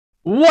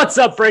What's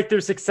up,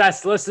 Breakthrough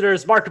Success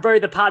listeners? Mark Berry,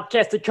 the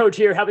podcasting coach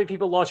here, helping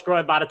people launch, grow,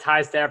 and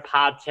monetize their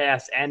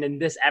podcast. And in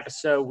this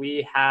episode,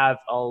 we have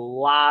a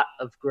lot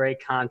of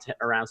great content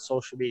around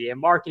social media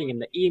marketing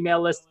and the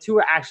email list. Two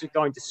are actually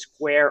going to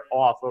square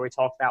off where we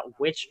talk about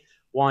which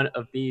one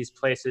of these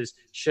places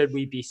should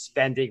we be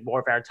spending more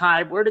of our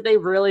time? Where do they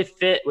really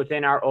fit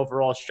within our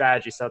overall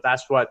strategy? So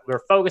that's what we're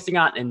focusing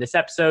on in this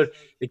episode.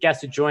 The guest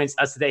who joins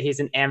us today,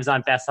 he's an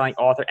Amazon bestselling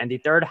author and the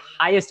third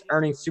highest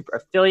earning super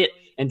affiliate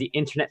in the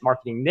internet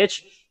marketing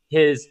niche.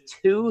 His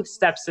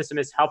two-step system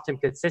has helped him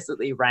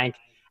consistently rank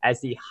as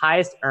the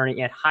highest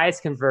earning and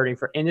highest converting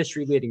for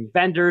industry leading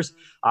vendors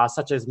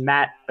such as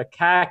Matt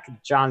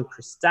Bakak, John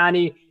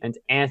Cristani, and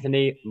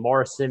Anthony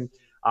Morrison.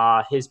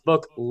 His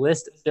book,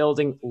 List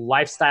Building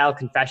Lifestyle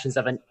Confessions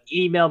of an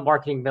Email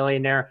Marketing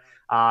Millionaire.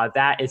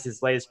 That is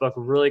his latest book.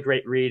 Really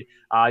great read.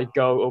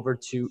 Go over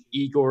to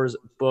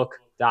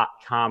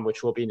igorsbook.com,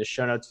 which will be in the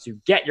show notes to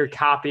get your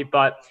copy.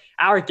 But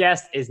our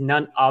guest is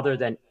none other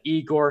than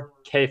Igor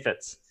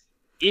Kheifets.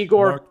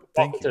 Igor, Mark, welcome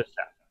thank to you. the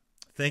show.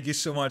 Thank you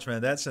so much,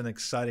 man. That's an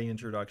exciting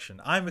introduction.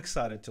 I'm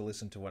excited to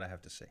listen to what I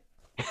have to say.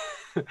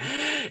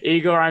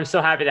 Igor, I'm so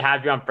happy to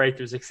have you on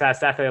Breakthrough Success.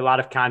 Definitely a lot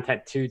of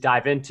content to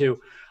dive into.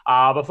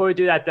 Before we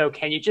do that, though,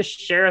 can you just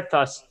share with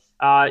us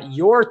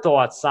your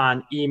thoughts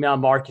on email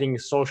marketing,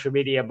 social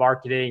media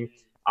marketing,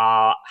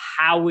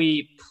 how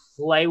we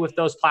play with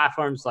those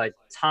platforms, like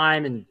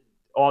time and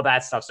all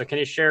that stuff? So, can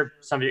you share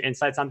some of your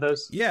insights on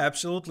those? Yeah,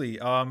 absolutely.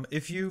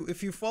 If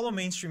you follow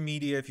mainstream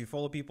media, if you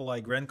follow people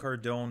like Grant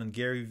Cardone and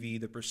Gary Vee,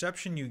 the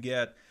perception you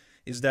get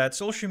is that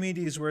social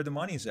media is where the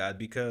money's at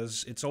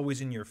because it's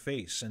always in your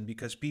face, and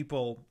because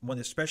people,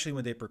 especially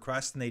when they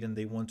procrastinate and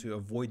they want to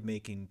avoid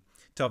making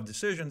tough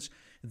decisions,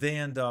 they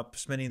end up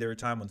spending their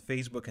time on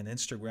Facebook and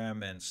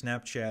Instagram and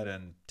Snapchat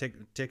and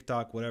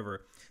TikTok,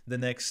 whatever the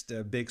next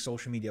big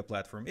social media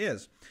platform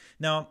is.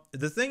 Now,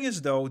 the thing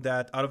is, though,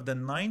 that out of the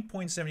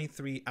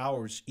 9.73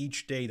 hours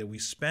each day that we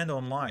spend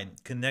online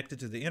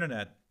connected to the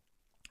internet,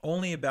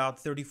 only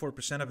about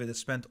 34% of it is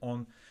spent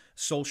on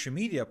social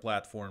media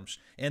platforms.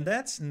 And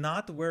that's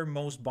not where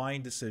most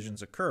buying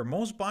decisions occur.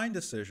 Most buying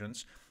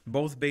decisions,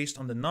 both based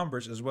on the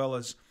numbers as well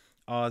as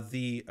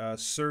the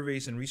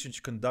surveys and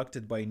research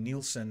conducted by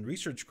Nielsen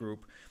Research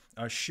Group,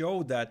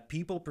 show that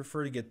people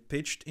prefer to get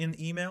pitched in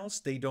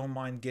emails. They don't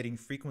mind getting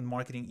frequent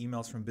marketing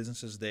emails from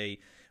businesses they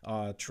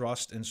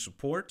trust and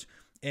support.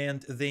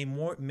 And they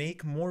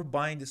make more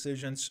buying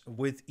decisions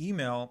with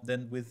email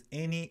than with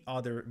any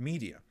other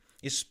media,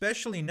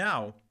 especially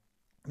now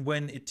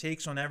when it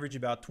takes on average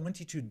about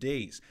 22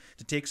 days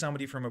to take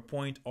somebody from a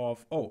point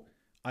of, oh,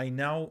 I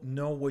now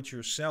know what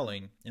you're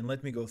selling and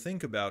let me go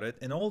think about it,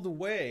 and all the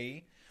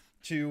way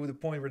to the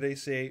point where they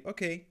say,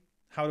 okay,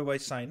 how do I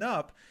sign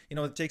up?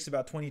 It takes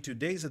about 22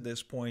 days at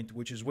this point,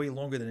 which is way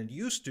longer than it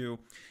used to.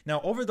 Now,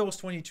 over those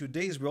 22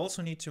 days, we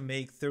also need to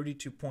make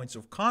 32 points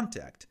of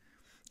contact.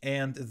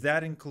 And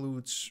that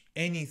includes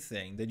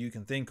anything that you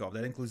can think of.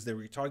 That includes the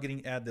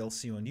retargeting ad they'll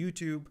see on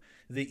YouTube,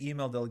 the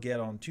email they'll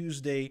get on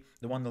Tuesday,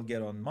 the one they'll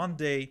get on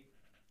Monday,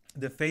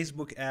 the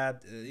Facebook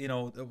ad,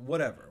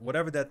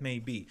 whatever that may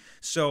be.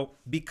 So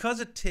because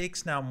it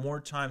takes now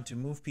more time to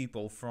move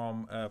people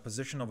from a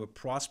position of a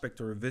prospect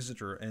or a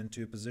visitor and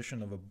to a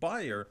position of a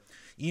buyer,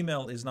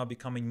 email is now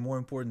becoming more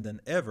important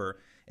than ever.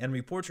 And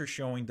reports are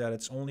showing that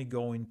it's only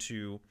going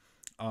to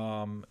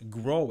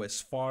grow as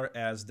far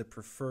as the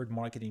preferred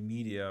marketing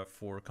media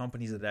for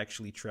companies that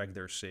actually track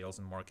their sales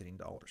and marketing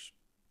dollars.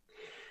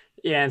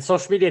 Yeah, and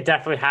social media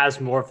definitely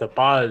has more of the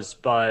buzz,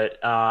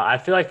 but I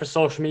feel like for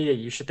social media,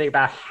 you should think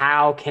about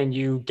how can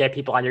you get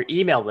people on your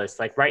email list.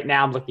 Like right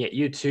now, I'm looking at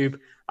YouTube.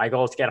 My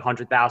goal is to get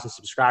 100,000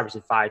 subscribers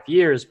in 5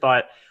 years,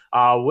 but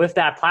with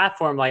that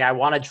platform, like I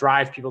want to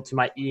drive people to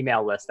my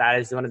email list. That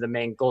is one of the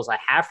main goals I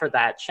have for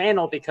that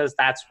channel because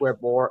that's where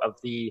more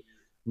of the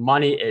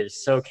money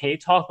is. So, can you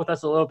talk with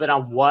us a little bit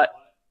on what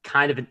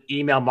kind of an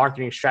email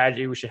marketing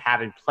strategy we should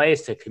have in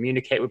place to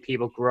communicate with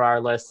people, grow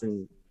our list,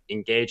 and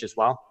engage as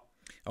well?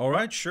 All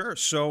right, sure.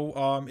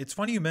 So it's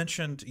funny you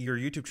mentioned your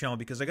YouTube channel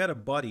because I got a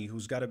buddy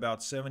who's got about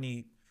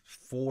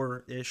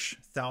 74-ish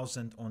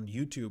thousand on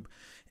YouTube.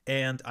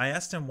 And I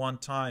asked him one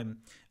time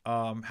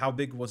how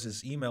big was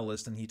his email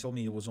list, and he told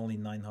me it was only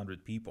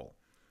 900 people,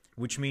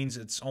 which means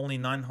it's only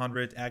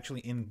 900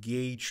 actually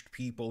engaged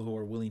people who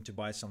are willing to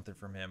buy something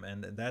from him.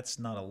 And that's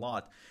not a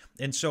lot.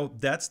 And so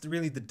that's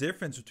really the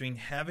difference between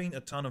having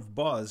a ton of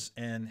buzz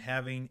and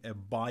having a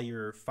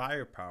buyer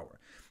firepower.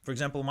 For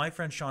example, my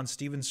friend Sean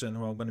Stevenson,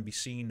 who I'm going to be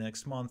seeing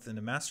next month in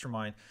the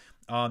mastermind,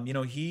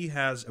 he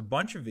has a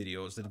bunch of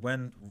videos that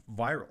went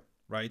viral,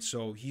 right?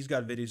 So he's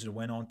got videos that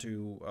went on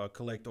to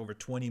collect over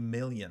 20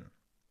 million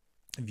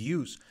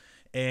views.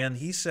 And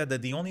he said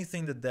that the only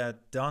thing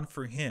that done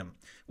for him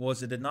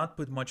was it did not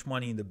put much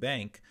money in the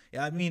bank.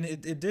 I mean,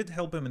 it did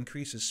help him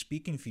increase his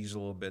speaking fees a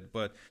little bit,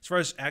 but as far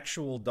as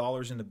actual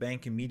dollars in the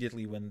bank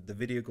immediately when the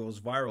video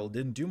goes viral, it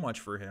didn't do much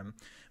for him.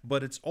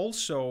 But it's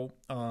also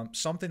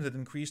something that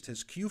increased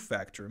his Q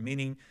factor,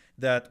 meaning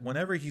that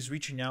whenever he's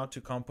reaching out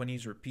to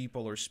companies or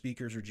people or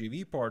speakers or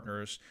JV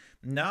partners,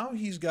 now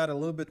he's got a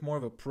little bit more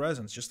of a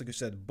presence, just like you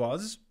said,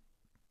 buzz,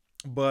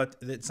 but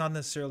it's not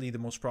necessarily the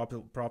most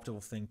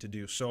profitable thing to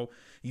do. So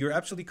you're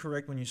absolutely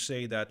correct when you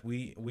say that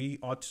we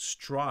ought to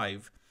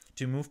strive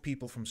to move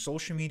people from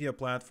social media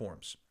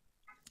platforms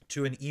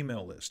to an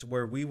email list,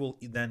 where we will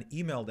then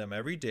email them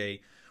every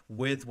day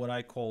with what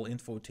I call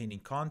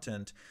infotaining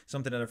content,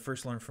 something that I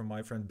first learned from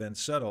my friend Ben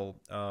Settle,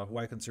 who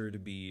I consider to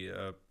be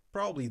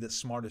probably the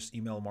smartest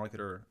email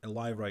marketer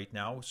alive right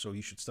now. So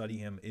you should study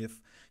him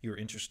if you're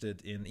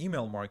interested in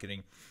email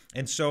marketing.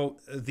 And so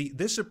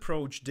this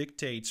approach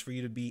dictates for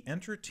you to be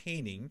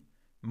entertaining,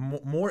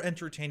 more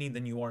entertaining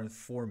than you are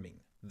informing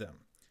them.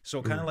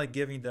 So kind of like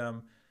giving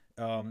them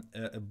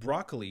a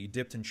broccoli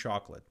dipped in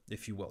chocolate,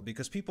 if you will,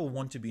 because people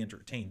want to be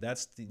entertained.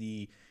 That's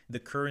the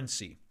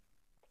currency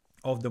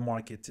of the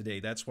market today.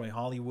 That's why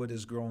Hollywood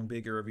is growing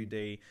bigger every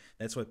day.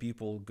 That's why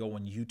people go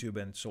on YouTube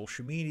and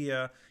social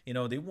media. You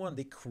know,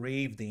 they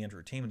crave the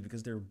entertainment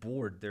because they're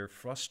bored, they're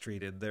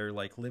frustrated, they're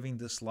like living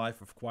this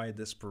life of quiet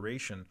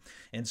desperation.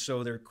 And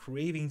so they're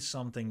craving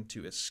something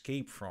to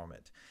escape from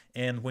it.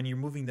 And when you're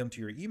moving them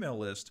to your email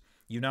list,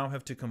 you now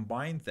have to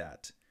combine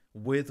that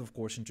with, of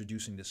course,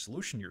 introducing the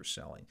solution you're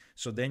selling.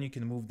 So then you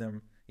can move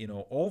them, you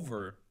know,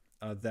 over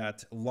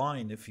that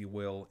line, if you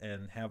will,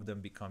 and have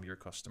them become your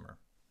customer.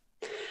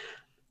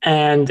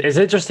 And it's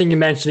interesting you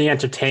mentioned the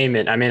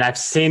entertainment. I mean, I've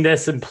seen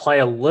this in play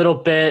a little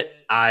bit.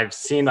 I've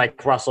seen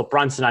like Russell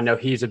Brunson. I know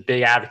he's a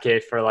big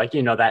advocate for like,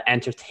 you know, that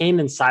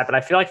entertainment side, but I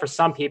feel like for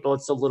some people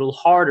it's a little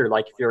harder.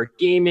 Like if you're a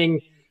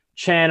gaming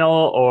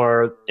channel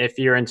or if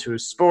you're into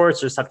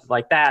sports or something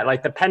like that,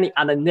 like depending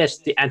on the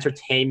niche, the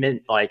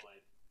entertainment, like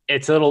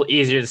it's a little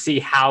easier to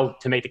see how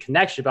to make the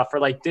connection. But for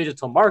like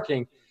digital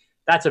marketing,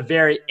 that's a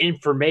very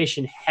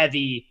information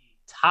heavy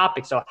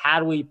topic. So how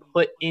do we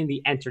put in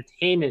the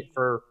entertainment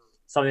for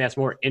something that's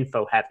more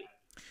info heavy?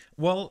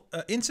 Well,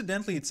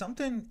 incidentally, it's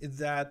something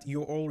that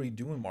you're already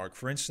doing, Mark.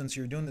 For instance,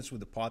 you're doing this with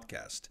the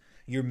podcast.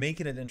 You're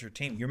making it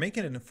entertaining. You're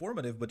making it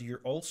informative, but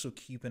you're also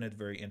keeping it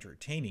very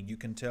entertaining. You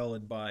can tell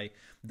it by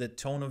the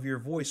tone of your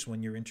voice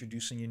when you're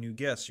introducing a new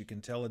guest. You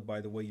can tell it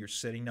by the way you're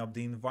setting up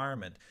the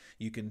environment.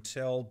 You can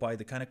tell by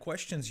the kind of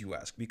questions you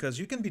ask, because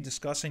you can be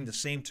discussing the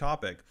same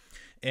topic.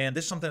 And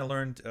this is something I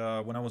learned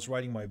when I was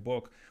writing my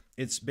book.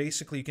 It's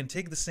basically you can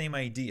take the same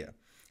idea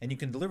and you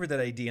can deliver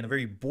that idea in a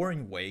very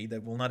boring way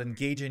that will not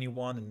engage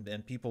anyone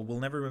and people will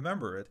never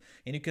remember it.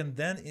 And you can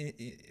then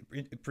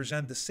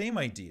present the same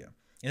idea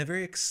in a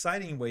very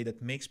exciting way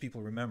that makes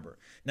people remember.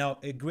 Now,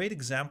 a great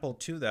example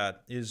to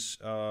that is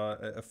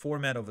a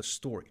format of a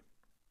story.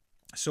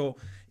 So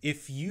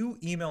if you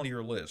email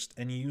your list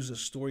and you use a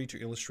story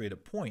to illustrate a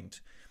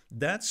point,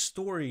 that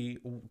story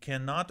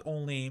can not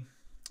only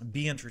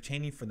be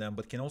entertaining for them,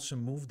 but can also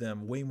move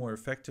them way more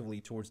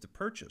effectively towards the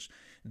purchase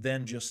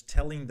than just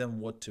telling them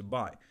what to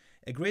buy.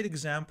 A great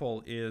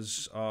example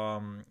is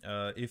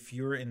if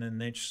you're in a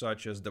niche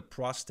such as the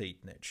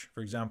prostate niche.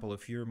 For example,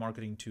 if you're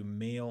marketing to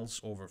males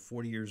over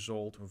 40 years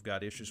old who've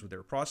got issues with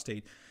their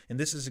prostate, and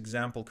this is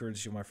example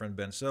courtesy of my friend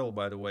Ben Settle,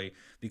 by the way,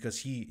 because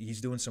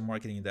he's doing some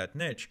marketing in that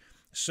niche.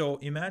 So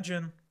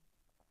imagine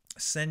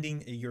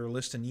sending your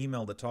list an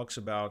email that talks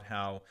about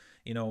how,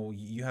 you know,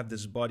 you have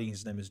this buddy,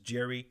 his name is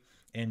Jerry,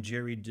 and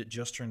Jerry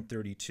just turned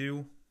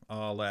 32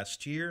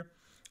 last year.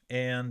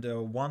 And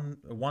one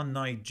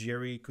night,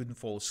 Jerry couldn't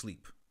fall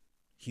asleep.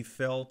 He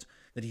felt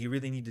that he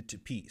really needed to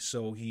pee.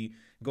 So he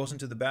goes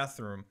into the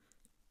bathroom,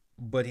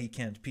 but he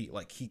can't pee.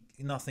 Like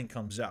nothing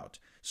comes out.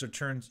 So it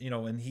turns, you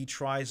know, and he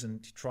tries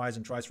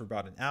for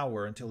about an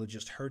hour until it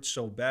just hurts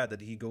so bad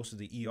that he goes to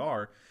the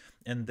ER.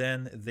 And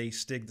then they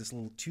stick this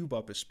little tube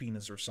up his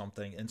penis or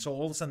something. And so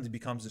all of a sudden it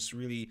becomes this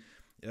really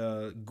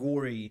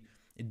gory,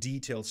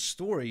 detailed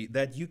story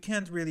that you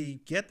can't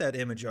really get that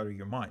image out of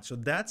your mind. So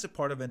that's a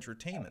part of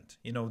entertainment.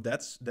 You know,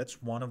 that's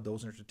one of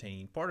those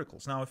entertaining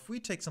particles. Now, if we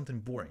take something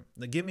boring,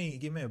 like give me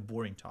a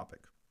boring topic.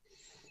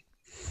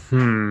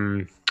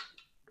 I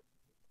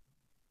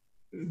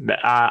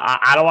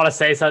don't want to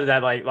say something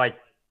that like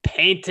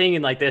painting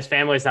and like this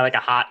family is not like a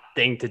hot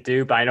thing to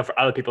do, but I know for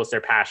other people it's their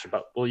passion.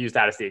 But we'll use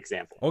that as the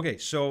example. Okay,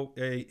 so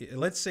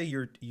let's say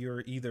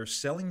you're either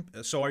selling.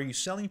 So are you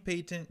selling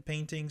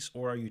paintings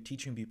or are you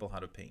teaching people how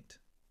to paint?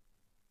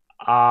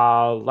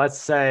 Let's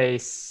say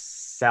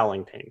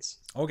selling paints.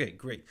 Okay,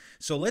 great.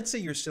 So let's say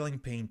you're selling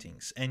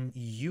paintings and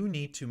you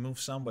need to move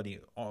somebody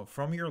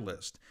from your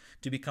list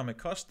to become a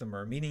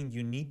customer, meaning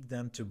you need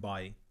them to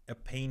buy a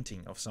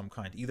painting of some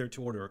kind, either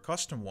to order a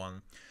custom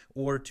one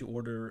or to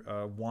order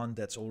one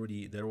that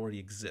already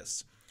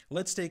exists.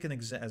 Let's take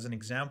as an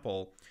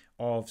example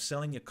of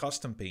selling a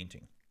custom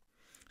painting.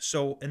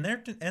 So an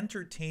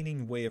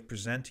entertaining way of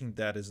presenting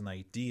that as an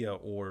idea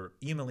or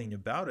emailing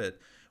about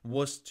it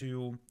was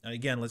to,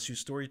 again, let's use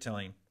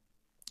storytelling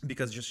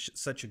because it's just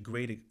such a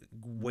great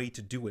way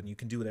to do it. And you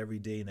can do it every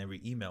day in every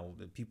email.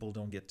 People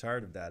don't get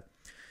tired of that.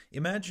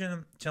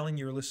 Imagine telling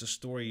your list a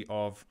story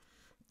of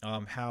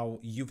how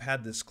you've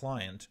had this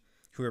client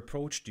who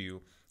approached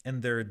you,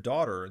 and their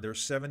daughter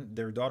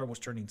was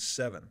turning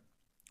 7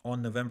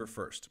 on November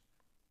 1st.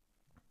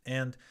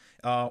 And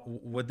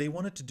what they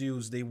wanted to do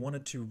is they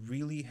wanted to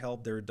really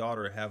help their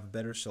daughter have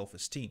better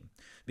self-esteem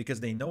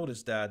because they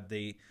noticed that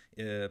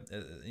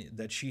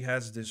that she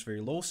has this very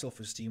low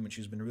self-esteem and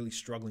she's been really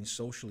struggling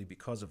socially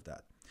because of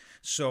that.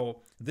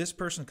 So this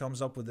person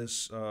comes up with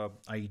this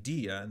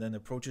idea and then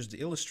approaches the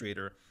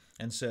illustrator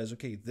and says,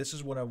 okay, this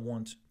is what I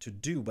want to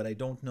do, but I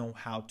don't know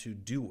how to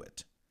do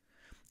it.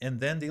 And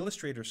then the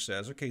illustrator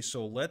says, okay,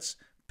 so let's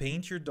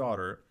paint your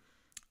daughter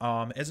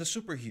as a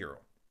superhero.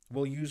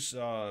 We'll use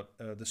the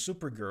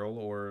Supergirl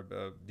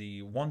or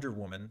the Wonder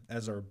Woman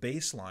as our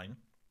baseline,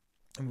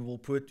 and we will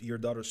put your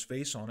daughter's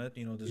face on it.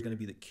 There's going to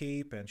be the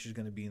cape, and she's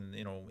going to be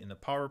in a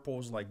power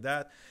pose like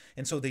that.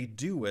 And so they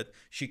do it.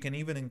 She can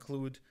even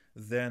include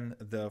then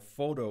the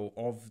photo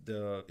of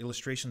the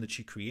illustration that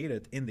she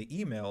created in the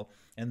email,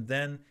 and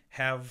then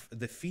have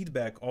the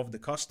feedback of the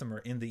customer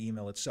in the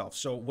email itself.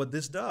 So what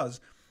this does,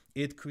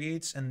 it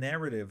creates a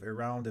narrative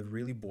around a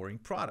really boring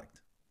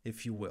product,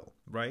 if you will,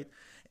 right?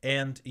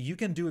 And you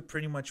can do it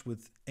pretty much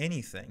with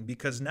anything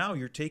because now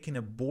you're taking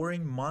a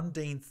boring,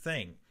 mundane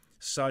thing,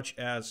 such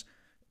as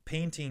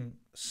painting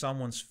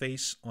someone's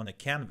face on a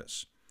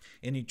canvas,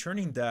 and you're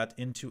turning that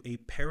into a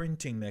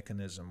parenting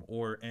mechanism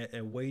or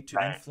a way to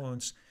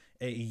influence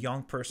a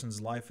young person's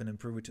life and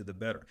improve it to the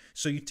better.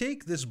 So you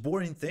take this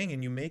boring thing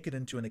and you make it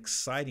into an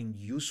exciting,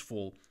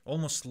 useful,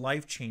 almost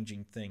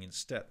life-changing thing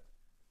instead.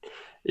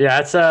 Yeah,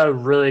 that's a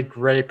really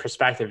great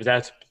perspective.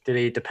 That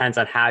really depends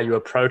on how you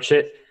approach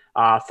it.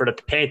 For the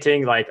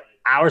painting, like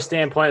our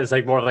standpoint is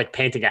like more like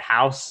painting a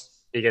house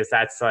because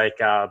that's like,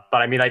 but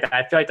I mean, like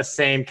I feel like the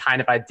same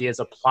kind of ideas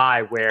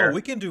apply where. Oh,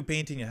 we can do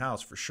painting a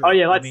house for sure. Oh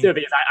yeah, let's do it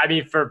because I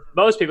mean, for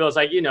most people, it's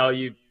like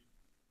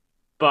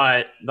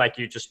but like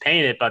you just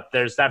paint it, but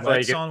there's definitely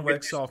wax on,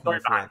 wax off, my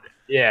friend.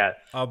 Yeah,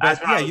 but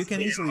yeah, you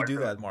can easily do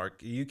that,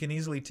 Mark. You can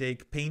easily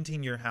take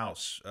painting your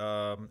house,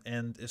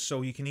 and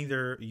so you can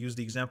either use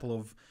the example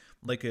of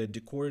like a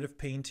decorative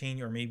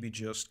painting or maybe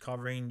just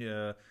covering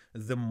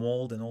the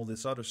mold and all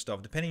this other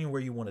stuff, depending on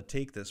where you want to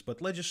take this.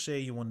 But let's just say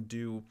you want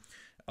to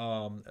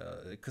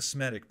do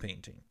cosmetic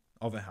painting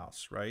of a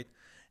house, right?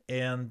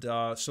 And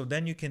so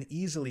then you can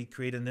easily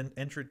create an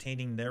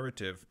entertaining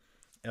narrative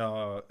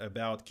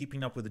about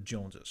keeping up with the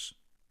Joneses.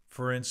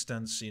 For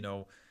instance,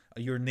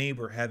 your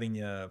neighbor having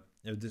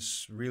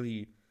this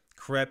really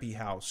crappy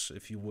house,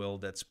 if you will,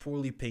 that's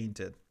poorly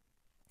painted.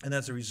 And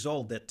as a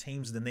result, that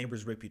taints the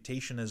neighbor's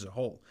reputation as a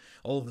whole.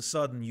 All of a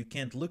sudden, you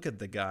can't look at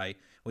the guy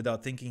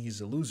without thinking he's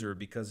a loser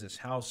because his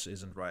house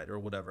isn't right or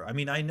whatever. I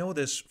mean, I know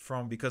this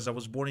because I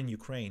was born in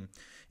Ukraine.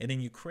 And in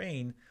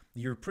Ukraine,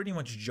 you're pretty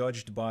much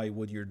judged by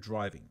what you're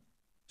driving.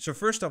 So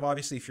first off,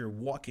 obviously, if you're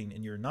walking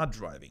and you're not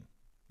driving,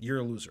 you're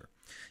a loser.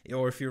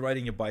 Or if you're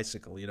riding a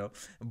bicycle,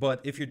 But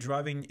if you're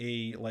driving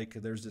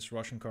there's this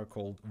Russian car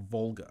called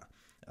Volga.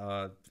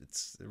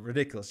 It's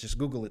ridiculous. Just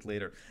Google it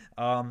later.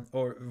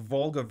 Or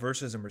Volga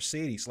versus a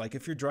Mercedes. Like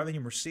if you're driving a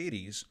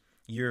Mercedes,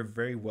 you're a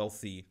very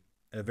wealthy,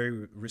 a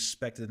very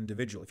respected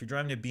individual. If you're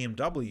driving a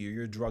BMW,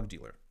 you're a drug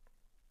dealer.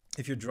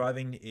 If you're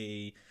driving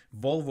a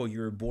Volvo,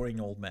 you're a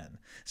boring old man.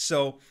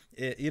 So,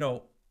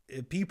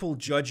 people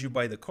judge you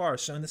by the car.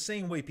 So in the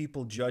same way,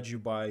 people judge you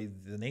by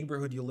the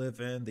neighborhood you live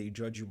in. They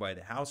judge you by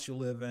the house you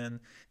live in.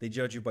 They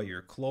judge you by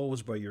your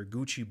clothes, by your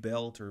Gucci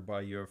belt, or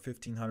by your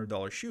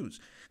 $1,500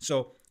 shoes.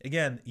 So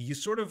again,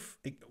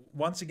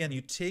 once again, you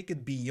take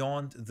it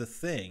beyond the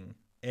thing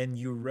and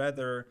you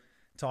rather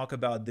talk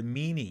about the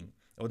meaning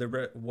or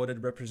what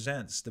it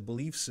represents, the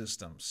belief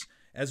systems,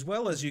 as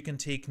well as you can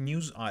take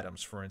news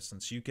items, for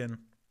instance. You can,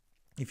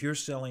 if you're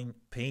selling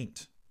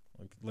paint,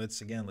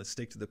 let's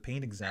stick to the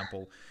paint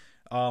example.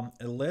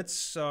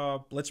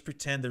 Let's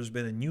pretend there's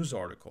been a news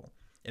article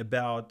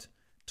about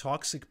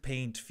toxic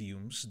paint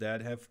fumes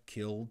that have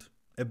killed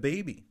a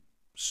baby.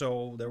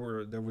 So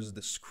there was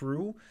this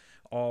crew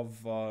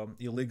of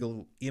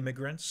illegal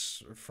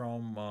immigrants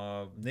from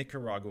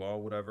Nicaragua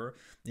or whatever,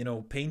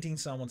 painting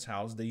someone's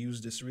house. They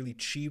used this really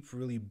cheap,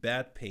 really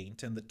bad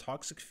paint, and the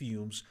toxic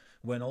fumes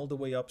went all the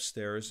way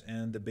upstairs,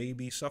 and the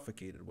baby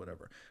suffocated,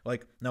 whatever.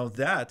 Like, now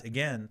that,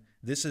 again,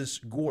 this is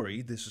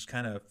gory. This is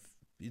kind of,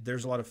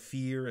 there's a lot of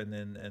fear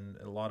and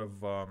a lot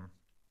of,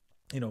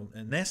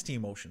 nasty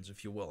emotions,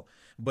 if you will.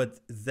 But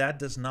that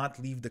does not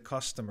leave the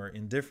customer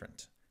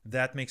indifferent.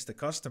 That makes the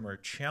customer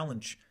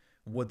challenge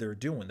what they're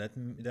doing.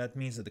 That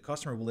means that the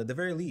customer will, at the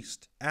very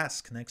least,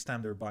 ask next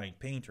time they're buying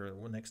paint or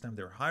next time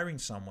they're hiring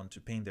someone to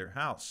paint their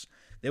house.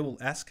 They will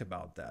ask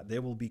about that. They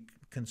will be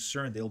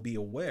concerned. They'll be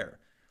aware.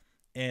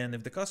 And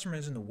if the customer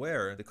isn't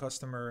aware, the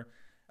customer,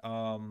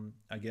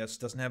 I guess,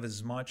 doesn't have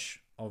as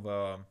much of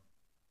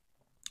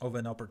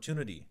an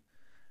opportunity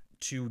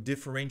to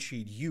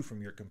differentiate you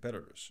from your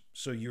competitors.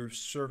 So you're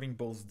serving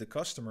both the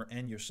customer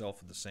and yourself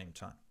at the same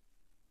time.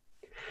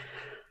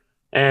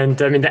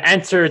 And I mean, the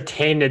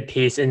entertainment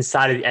piece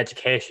inside of the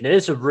education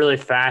is really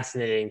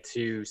fascinating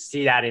to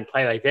see that in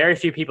play. Like, very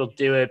few people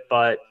do it,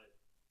 but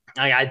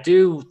like, I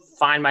do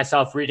find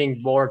myself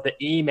reading more of the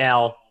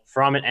email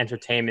from an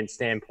entertainment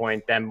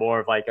standpoint than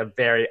more of like a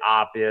very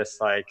obvious,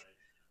 like,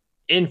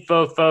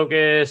 info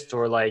focused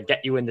or like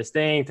get you in this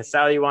thing to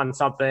sell you on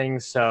something.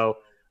 So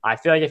I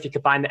feel like if you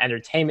combine the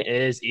entertainment,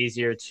 it is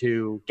easier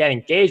to get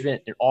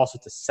engagement and also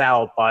to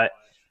sell. But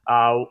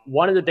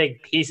one of the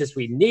big pieces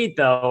we need,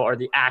 though, are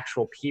the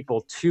actual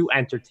people to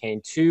entertain,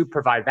 to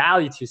provide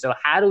value to. So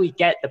how do we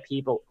get the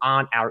people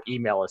on our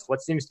email list?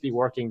 What seems to be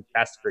working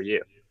best for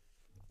you?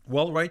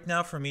 Well, right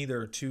now for me, there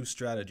are two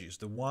strategies.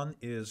 The one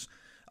is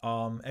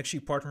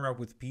actually partner up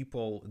with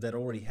people that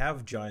already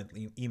have giant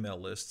email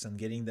lists and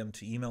getting them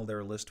to email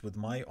their list with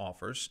my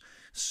offers.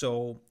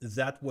 So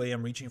that way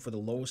I'm reaching for the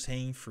lowest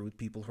hanging fruit,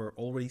 people who are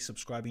already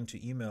subscribing to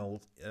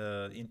emails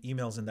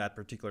in that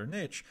particular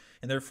niche,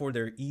 and therefore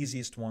they're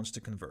easiest ones to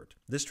convert.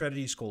 This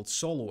strategy is called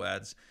solo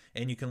ads,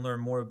 and you can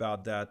learn more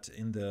about that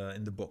in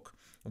the book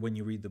when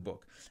you read the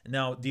book.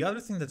 Now, the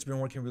other thing that's been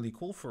working really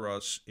cool for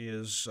us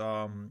is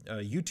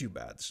YouTube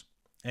ads.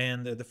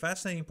 And the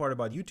fascinating part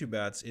about YouTube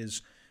ads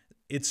is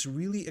it's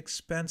really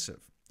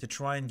expensive to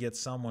try and get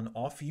someone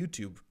off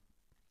YouTube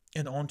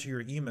and onto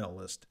your email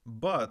list.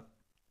 But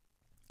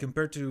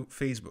compared to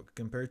Facebook,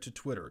 compared to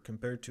Twitter,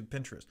 compared to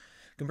Pinterest,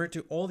 compared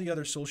to all the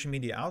other social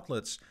media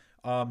outlets,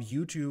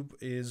 YouTube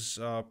is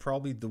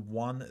probably the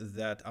one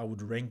that I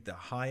would rank the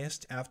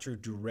highest after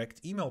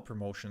direct email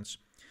promotions,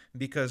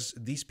 because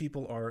these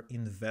people are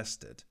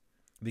invested.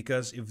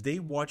 Because if they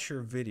watch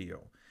your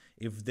video,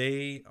 if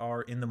they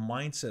are in the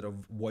mindset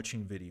of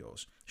watching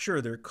videos,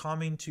 sure, they're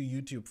coming to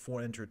YouTube for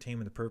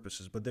entertainment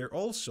purposes, but they're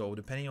also,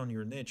 depending on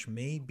your niche,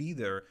 may be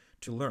there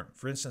to learn.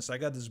 For instance, I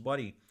got this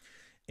buddy,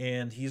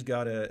 and he's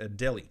got a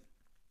deli.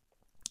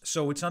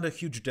 So it's not a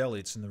huge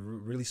deli, it's in a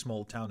really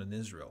small town in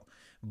Israel.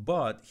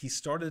 But he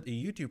started a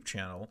YouTube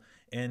channel,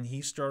 and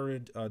he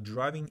started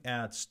driving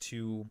ads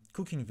to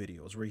cooking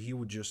videos where he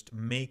would just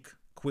make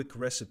quick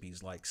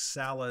recipes like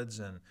salads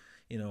and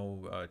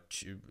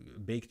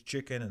baked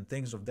chicken and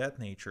things of that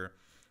nature.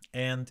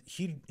 And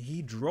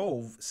he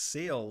drove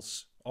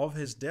sales of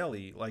his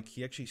deli. Like,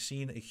 he actually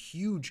seen a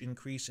huge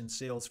increase in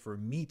sales for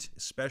meat,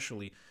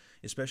 especially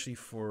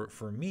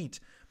for meat,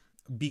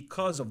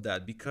 because of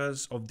that,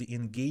 because of the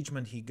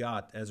engagement he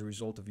got as a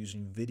result of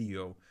using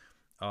video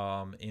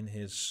in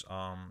his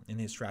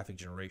traffic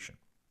generation.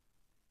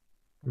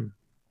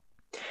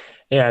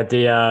 Yeah,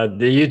 the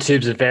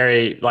YouTube's a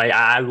very, like,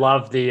 I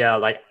love the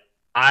like,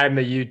 I'm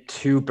a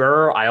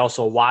YouTuber. I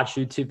also watch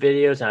YouTube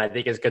videos, and I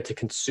think it's good to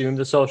consume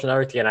the social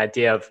network to get an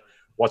idea of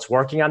what's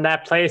working on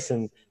that place.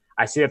 And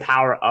I see the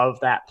power of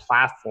that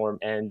platform,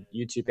 and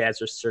YouTube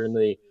ads are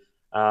certainly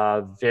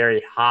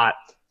very hot.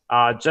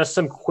 Just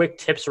some quick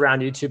tips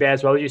around YouTube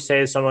ads. What would you say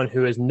to someone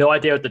who has no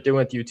idea what they're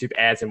doing with YouTube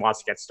ads and wants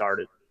to get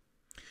started?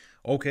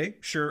 Okay,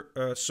 sure.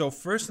 So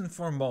first and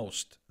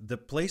foremost, the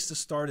place to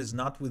start is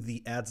not with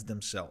the ads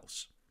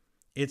themselves.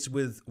 It's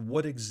with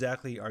what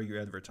exactly are you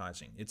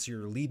advertising? It's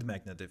your lead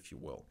magnet, if you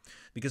will.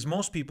 Because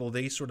most people,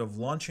 they sort of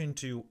launch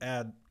into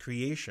ad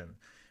creation,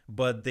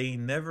 but they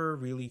never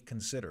really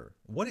consider,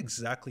 what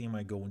exactly am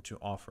I going to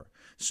offer?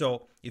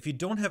 So if you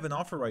don't have an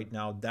offer right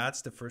now,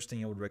 that's the first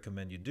thing I would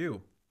recommend you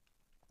do.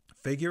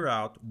 Figure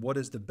out what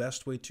is the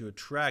best way to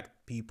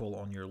attract people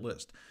on your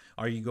list.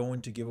 Are you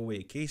going to give away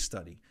a case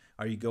study?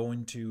 Are you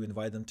going to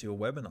invite them to a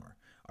webinar?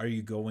 Are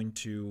you going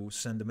to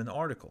send them an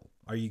article?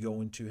 Are you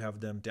going to have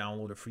them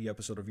download a free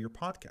episode of your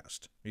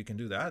podcast? You can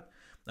do that.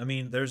 I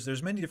mean,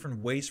 there's many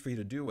different ways for you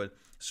to do it.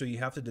 So you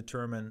have to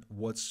determine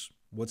what's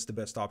the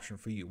best option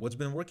for you. What's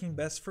been working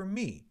best for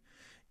me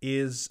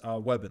is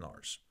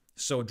webinars.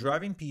 So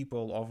driving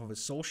people off of a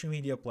social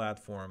media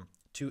platform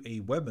to a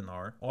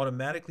webinar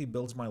automatically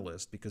builds my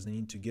list, because they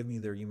need to give me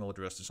their email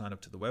address to sign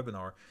up to the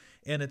webinar.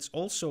 And it's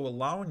also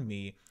allowing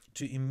me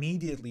to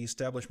immediately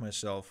establish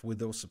myself with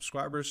those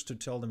subscribers, to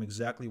tell them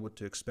exactly what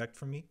to expect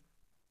from me,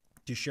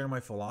 to share my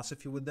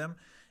philosophy with them.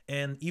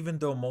 And even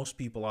though most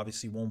people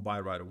obviously won't buy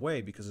right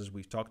away, because as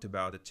we've talked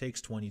about, it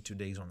takes 22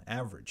 days on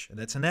average, and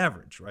that's an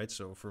average, right?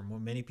 So for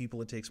many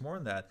people, it takes more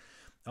than that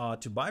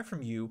to buy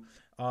from you.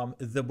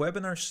 The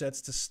webinar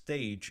sets the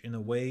stage in a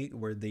way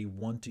where they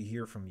want to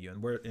hear from you.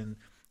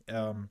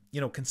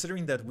 And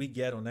considering that we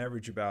get on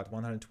average about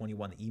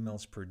 121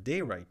 emails per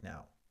day right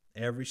now,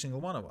 every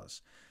single one of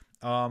us,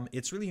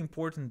 it's really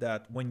important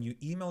that when you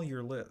email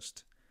your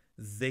list,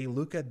 they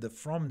look at the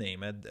from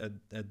name, at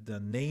the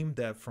name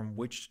that from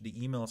which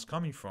the email is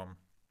coming from,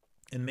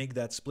 and make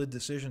that split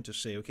decision to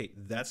say, okay,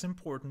 that's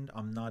important,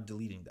 I'm not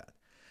deleting that.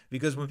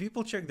 Because when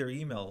people check their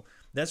email,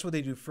 that's what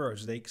they do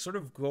first. They sort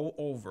of go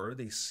over,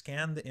 they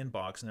scan the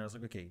inbox, and they're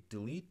like, okay,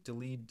 delete,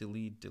 delete,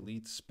 delete,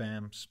 delete,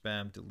 spam,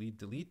 spam, delete,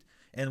 delete.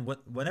 And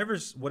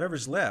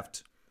whatever's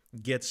left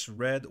gets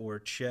read or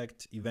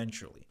checked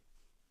eventually.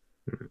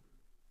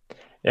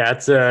 Yeah,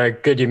 it's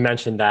good you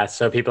mentioned that.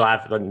 So people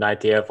have an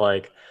idea of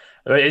like,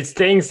 it's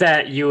things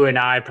that you and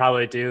I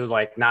probably do,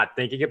 like not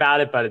thinking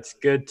about it, but it's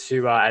good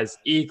to, as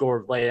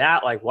Igor laid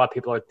out, like what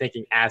people are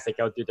thinking as they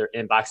go through their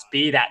inbox,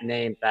 be that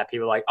name that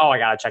people are like, oh, I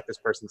got to check this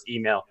person's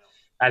email.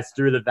 That's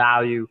through the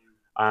value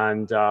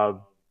and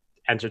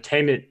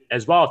entertainment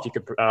as well, if you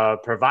could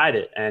provide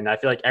it. And I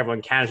feel like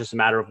everyone can. It's just a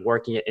matter of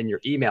working it in your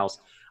emails.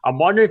 I'm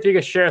wondering if you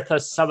could share with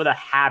us some of the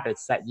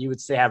habits that you would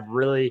say have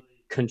really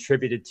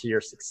contributed to your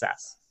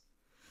success.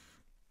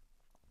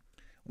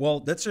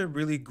 Well, that's a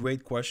really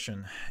great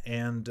question.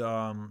 And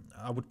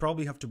I would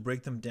probably have to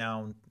break them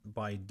down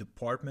by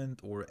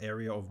department or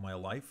area of my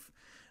life.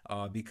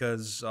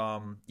 Because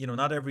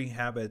not every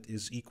habit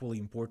is equally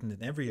important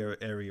in every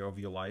area of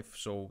your life.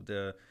 So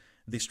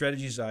the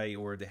strategies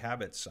or the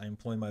habits I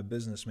employ in my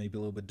business may be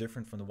a little bit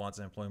different from the ones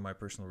I employ in my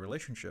personal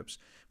relationships.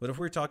 But if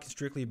we're talking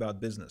strictly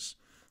about business,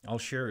 I'll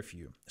share a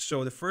few.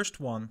 So the first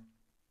one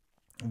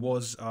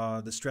was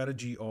the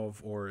strategy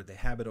of, or the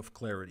habit of,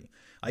 clarity.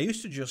 I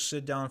used to just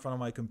sit down in front of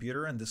my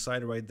computer and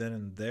decide right then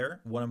and there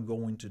what I'm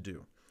going to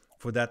do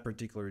for that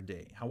particular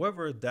day.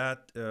 However,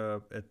 that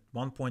at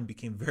one point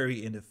became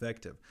very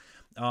ineffective.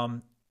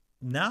 Um,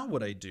 Now,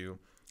 what I do,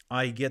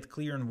 I get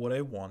clear on what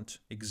I want,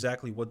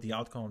 exactly what the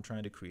outcome I'm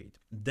trying to create.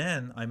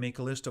 Then I make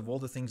a list of all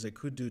the things I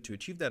could do to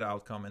achieve that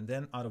outcome. And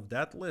then out of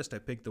that list, I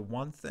pick the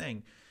one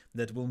thing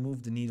that will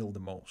move the needle the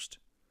most.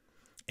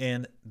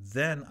 And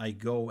then I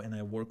go and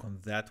I work on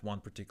that one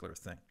particular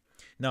thing.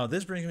 Now,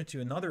 this brings me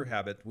to another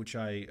habit which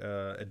I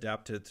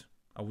adapted,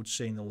 I would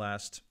say, in the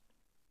last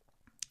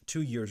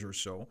 2 years or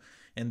so,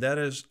 and that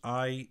is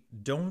I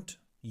don't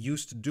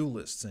use to-do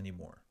lists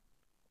anymore.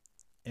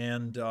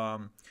 And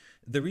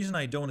the reason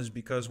I don't is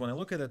because when I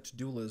look at a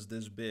to-do list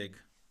this big,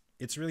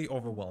 it's really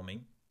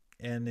overwhelming,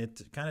 and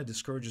it kind of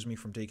discourages me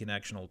from taking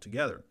action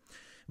altogether.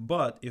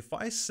 But if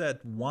I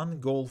set one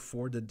goal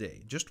for the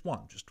day, just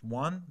one,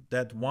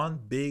 that one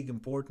big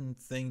important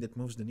thing that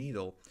moves the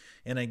needle,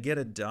 and I get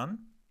it done,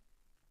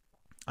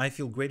 I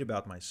feel great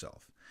about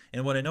myself.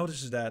 And what I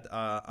notice is that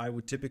I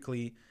would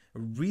typically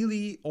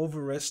really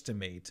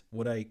overestimate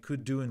what I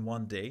could do in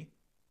one day,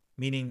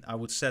 meaning I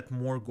would set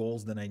more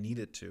goals than I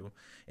needed to,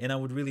 and I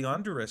would really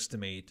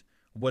underestimate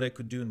what I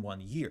could do in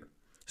 1 year.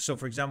 So,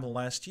 for example,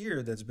 last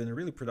year, that's been a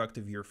really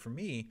productive year for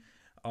me.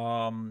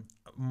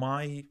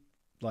 My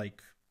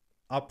like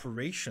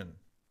operation,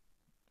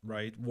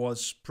 right,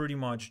 was pretty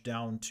much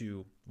down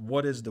to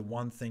what is the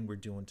one thing we're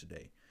doing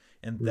today,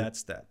 and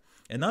that's that.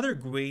 Another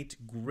great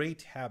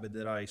habit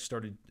that I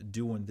started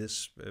doing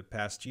this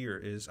past year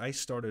is I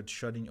started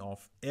shutting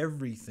off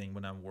everything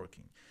when I'm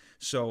working.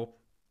 So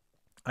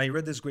I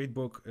read this great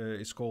book.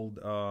 It's called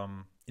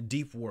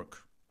Deep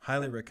Work.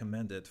 Highly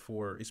recommend it,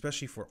 for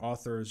especially for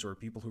authors or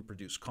people who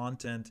produce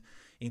content,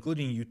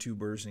 including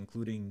YouTubers,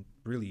 including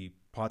really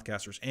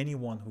podcasters,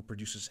 anyone who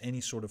produces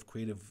any sort of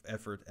creative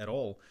effort at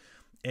all.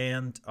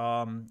 And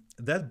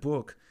that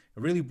book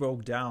really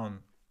broke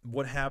down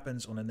what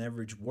happens on an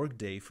average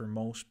workday for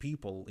most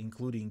people,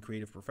 including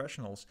creative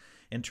professionals,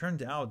 and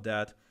turned out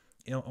that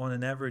on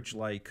an average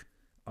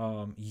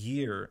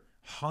year,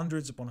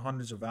 hundreds upon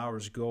hundreds of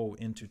hours go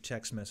into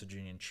text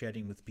messaging and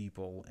chatting with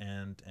people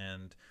and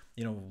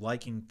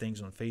liking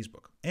things on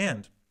Facebook.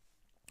 And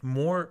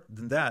more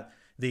than that,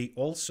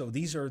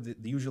 these are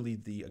usually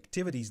the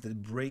activities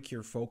that break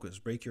your focus,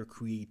 break your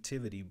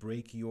creativity,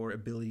 break your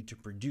ability to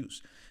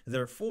produce.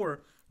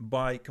 Therefore,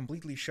 by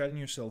completely shutting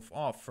yourself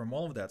off from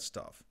all of that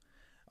stuff,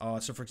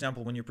 so for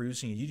example, when you're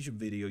producing a YouTube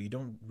video, you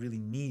don't really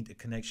need a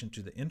connection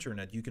to the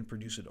internet. You can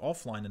produce it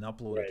offline and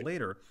upload it Right.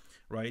 later,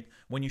 right?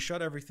 When you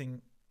shut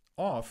everything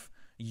off,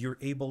 you're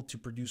able to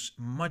produce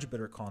much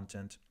better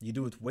content. You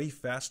do it way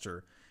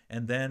faster,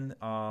 and then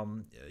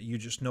you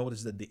just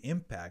notice that the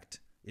impact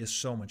is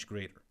so much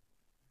greater.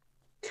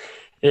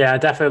 Yeah, I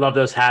definitely love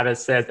those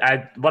habits.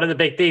 One of the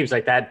big themes,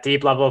 like that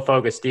deep level of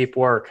focus, deep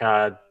work.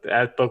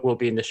 That book will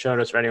be in the show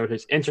notes for anyone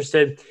who's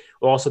interested.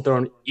 We'll also throw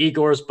in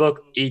Igor's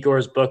book,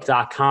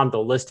 igorsbook.com, the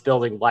list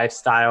building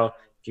lifestyle.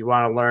 If you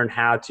want to learn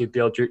how to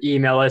build your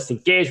email list,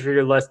 engage with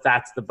your list,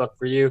 that's the book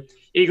for you.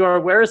 Igor,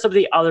 where are some of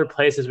the other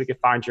places we can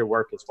find your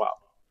work as well?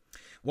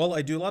 Well,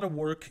 I do a lot of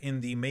work in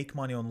the make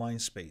money online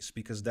space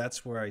because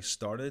that's where I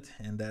started,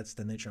 and that's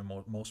the niche I'm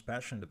most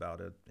passionate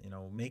about. It,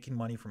 making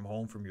money from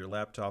home, from your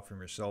laptop, from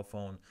your cell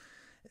phone.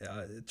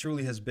 It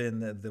truly has been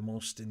the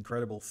most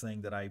incredible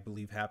thing that I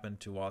believe happened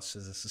to us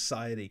as a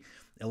society,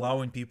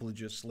 allowing people to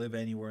just live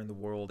anywhere in the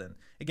world. And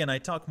again, I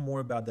talk more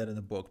about that in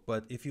the book.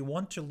 But if you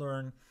want to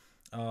learn,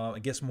 I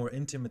guess, more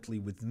intimately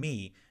with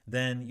me,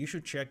 then you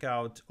should check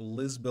out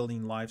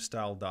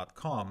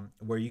listbuildinglifestyle.com,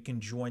 where you can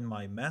join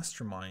my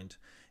mastermind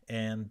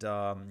and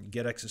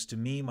get access to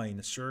me, my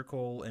inner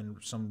circle, and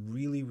some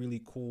really, really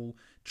cool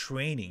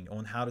training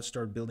on how to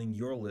start building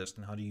your list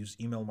and how to use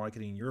email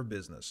marketing in your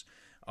business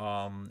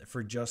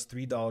for just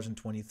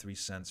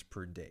 $3.23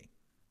 per day.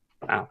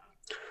 Wow.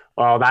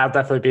 Well, that'll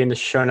definitely be in the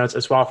show notes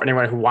as well for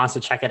anyone who wants to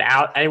check it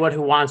out. Anyone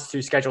who wants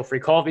to schedule free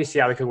coffee, see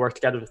how we could work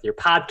together with your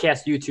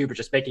podcast, YouTube, or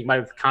just making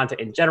money with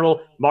content in general,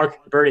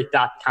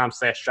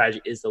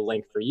 markberdy.com/strategy is the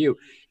link for you.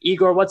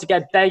 Igor, once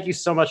again, thank you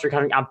so much for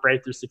coming on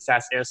Breakthrough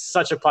Success. It was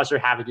such a pleasure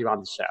having you on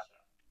the show.